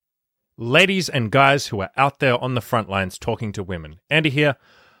Ladies and guys who are out there on the front lines talking to women. Andy here,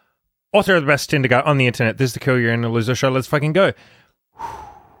 author of the best Tinder guy on the internet. This is the Kill You're in a Loser show. Let's fucking go.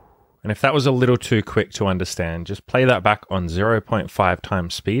 And if that was a little too quick to understand, just play that back on 0.5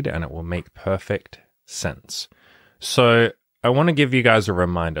 times speed and it will make perfect sense. So I want to give you guys a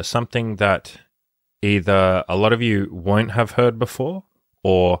reminder, something that either a lot of you won't have heard before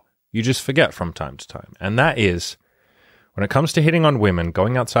or you just forget from time to time. And that is, when it comes to hitting on women,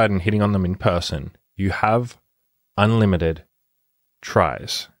 going outside and hitting on them in person, you have unlimited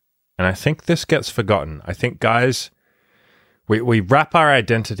tries. And I think this gets forgotten. I think guys, we wrap our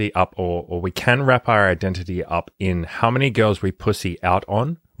identity up, or we can wrap our identity up in how many girls we pussy out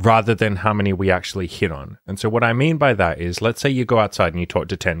on rather than how many we actually hit on. And so what I mean by that is, let's say you go outside and you talk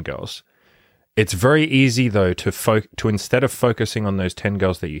to 10 girls. It's very easy, though, to instead of focusing on those 10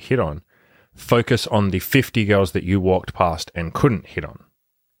 girls that you hit on, focus on the 50 girls that you walked past and couldn't hit on,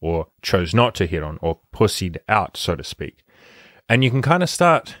 or chose not to hit on, or pussied out, so to speak. And you can kind of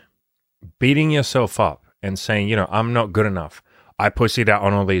start beating yourself up and saying, I'm not good enough. I pussied out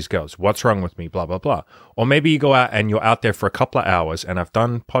on all these girls. What's wrong with me? Blah, blah, blah. Or maybe you go out and you're out there for a couple of hours, and I've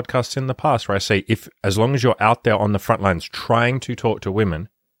done podcasts in the past where I say, as long as you're out there on the front lines trying to talk to women,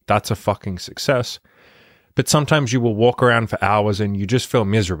 that's a fucking success. But sometimes you will walk around for hours and you just feel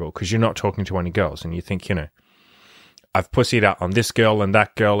miserable because you're not talking to any girls. And you think, I've pussied out on this girl and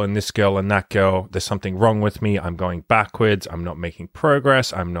that girl and this girl and that girl. There's something wrong with me. I'm going backwards. I'm not making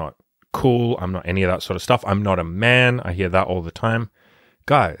progress. I'm not cool. I'm not any of that sort of stuff. I'm not a man. I hear that all the time.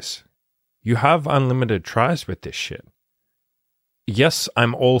 Guys, you have unlimited tries with this shit. Yes,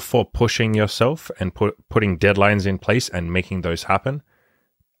 I'm all for pushing yourself and putting deadlines in place and making those happen.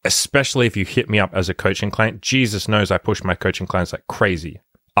 Especially if you hit me up as a coaching client. Jesus knows I push my coaching clients like crazy.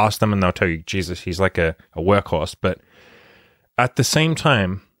 Ask them and they'll tell you, Jesus, he's like a workhorse. But at the same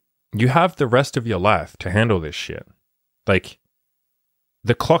time, you have the rest of your life to handle this shit. Like,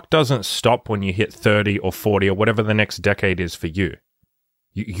 the clock doesn't stop when you hit 30 or 40 or whatever the next decade is for you.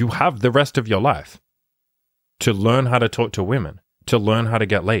 You have the rest of your life to learn how to talk to women, to learn how to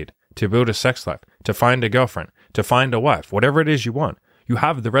get laid, to build a sex life, to find a girlfriend, to find a wife, whatever it is you want. You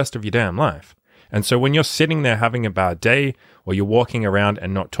have the rest of your damn life. And so when you're sitting there having a bad day or you're walking around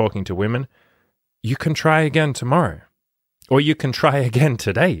and not talking to women, you can try again tomorrow. Or you can try again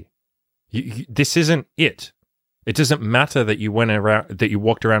today. This isn't it. It doesn't matter that you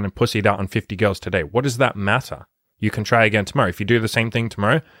walked around and pussied out on 50 girls today. What does that matter? You can try again tomorrow. If you do the same thing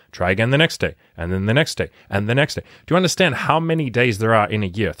tomorrow, try again the next day, and then the next day, and the next day. Do you understand how many days there are in a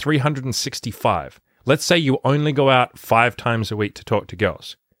year? 365. Let's say you only go out 5 times a week to talk to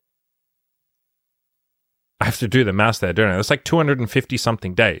girls. I have to do the math there, don't I? That's like 250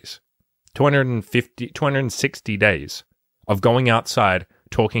 something days. 260 days of going outside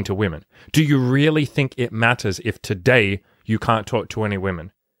talking to women. Do you really think it matters if today you can't talk to any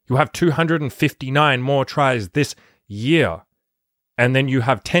women? You have 259 more tries this year. And then you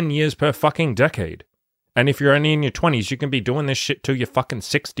have 10 years per fucking decade. And if you're only in your 20s, you can be doing this shit till you're fucking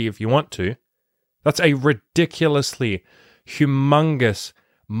 60 if you want to. That's a ridiculously humongous,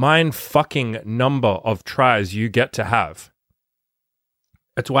 mind-fucking number of tries you get to have.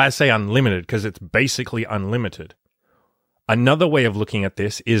 That's why I say unlimited, because it's basically unlimited. Another way of looking at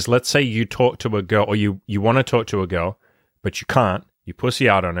this is, let's say you talk to a girl, or you want to talk to a girl, but you can't. You pussy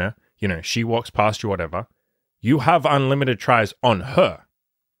out on her. She walks past you, whatever. You have unlimited tries on her.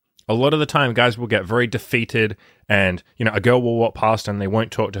 A lot of the time, guys will get very defeated and, a girl will walk past and they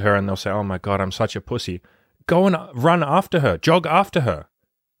won't talk to her and they'll say, oh my God, I'm such a pussy. Go and run after her. Jog after her.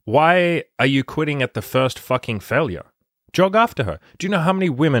 Why are you quitting at the first fucking failure? Jog after her. Do you know how many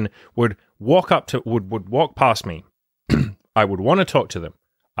women would walk past me? I would want to talk to them.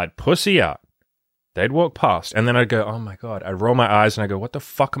 I'd pussy out. They'd walk past and then I'd go, oh my God. I'd roll my eyes and I'd go, what the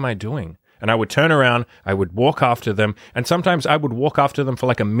fuck am I doing? And I would turn around, I would walk after them, and sometimes I would walk after them for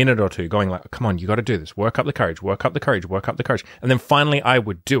like a minute or two, going like, come on, you got to do this. Work up the courage, work up the courage, work up the courage. And then finally I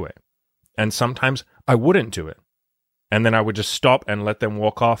would do it. And sometimes I wouldn't do it. And then I would just stop and let them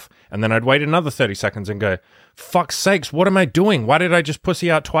walk off. And then I'd wait another 30 seconds and go, fuck's sakes, what am I doing? Why did I just pussy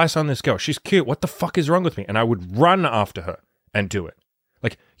out twice on this girl? She's cute. What the fuck is wrong with me? And I would run after her and do it.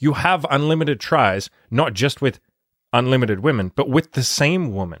 Like, you have unlimited tries, not just with unlimited women, but with the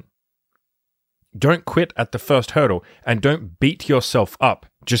same woman. Don't quit at the first hurdle, and don't beat yourself up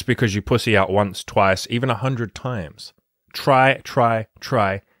just because you pussy out once, twice, even 100 times. Try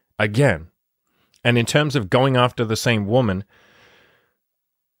again. And in terms of going after the same woman,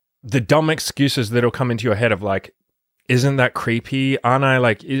 the dumb excuses that'll come into your head of like, isn't that creepy? Aren't I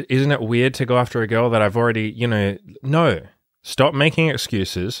like, isn't it weird to go after a girl that I've already, no. Stop making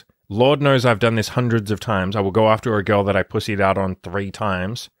excuses. Lord knows I've done this hundreds of times. I will go after a girl that I pussied out on 3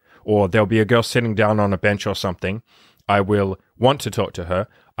 times, or there'll be a girl sitting down on a bench or something. I will want to talk to her.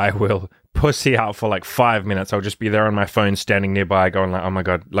 I will pussy out for like 5 minutes. I'll just be there on my phone, standing nearby, going like, oh my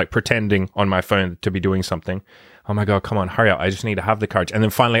God, like pretending on my phone to be doing something. Oh my God, come on, hurry up. I just need to have the courage. And then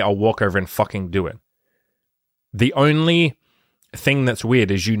finally I'll walk over and fucking do it. The only thing that's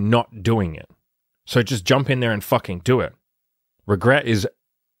weird is you not doing it. So just jump in there and fucking do it. Regret is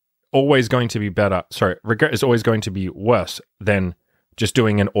always going to be better. Regret is always going to be worse than just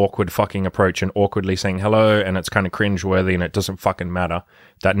doing an awkward fucking approach and awkwardly saying hello, and it's kind of cringeworthy and it doesn't fucking matter.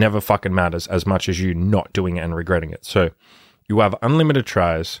 That never fucking matters as much as you not doing it and regretting it. So you have unlimited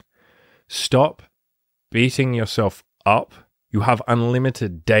tries. Stop beating yourself up. You have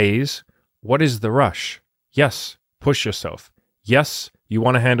unlimited days. What is the rush? Yes, push yourself. Yes, you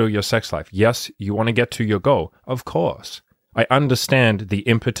want to handle your sex life. Yes, you want to get to your goal. Of course. I understand the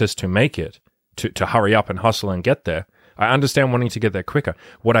impetus to make it, to hurry up and hustle and get there. I understand wanting to get there quicker.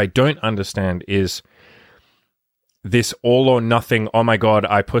 What I don't understand is this all or nothing, oh my God,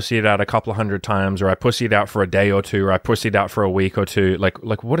 I pussied out a couple of 100 times, or I pussied out for a day or two, or I pussied out for a week or two.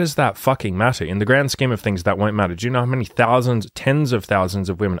 Like what does that fucking matter? In the grand scheme of things, that won't matter. Do you know how many thousands, tens of thousands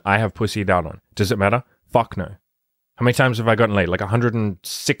of women I have pussied out on? Does it matter? Fuck no. How many times have I gotten laid? Like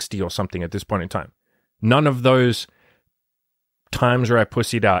 160 or something at this point in time. None of those times where I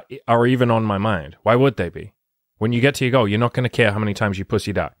pussied out are even on my mind. Why would they be? When you get to your goal, you're not going to care how many times you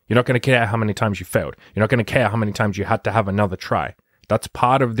pussied out. You're not going to care how many times you failed. You're not going to care how many times you had to have another try. That's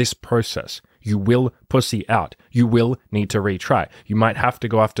part of this process. You will pussy out. You will need to retry. You might have to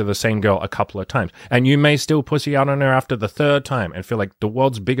go after the same girl a couple of times. And you may still pussy out on her after the 3rd time and feel like the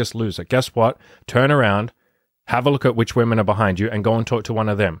world's biggest loser. Guess what? Turn around, have a look at which women are behind you, and go and talk to one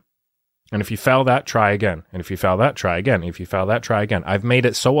of them. And if you fail that, try again. And if you fail that, try again. If you fail that, try again. I've made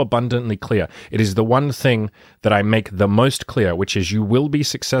it so abundantly clear. It is the one thing that I make the most clear, which is you will be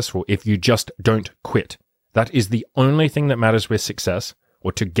successful if you just don't quit. That is the only thing that matters with success,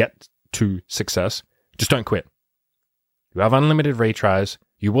 or to get to success. Just don't quit. You have unlimited retries.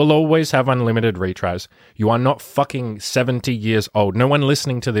 You will always have unlimited retries. You are not fucking 70 years old. No one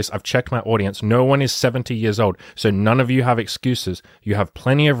listening to this, I've checked my audience, no one is 70 years old. So none of you have excuses. You have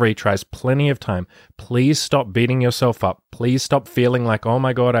plenty of retries, plenty of time. Please stop beating yourself up. Please stop feeling like, oh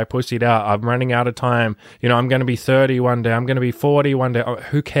my God, I pussied out. I'm running out of time. You know, I'm going to be 30 one day. I'm going to be 40 one day. Oh,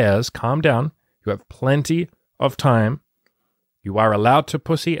 who cares? Calm down. You have plenty of time. You are allowed to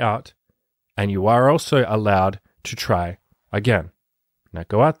pussy out, and you are also allowed to try again. Now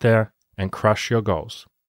go out there and crush your goals.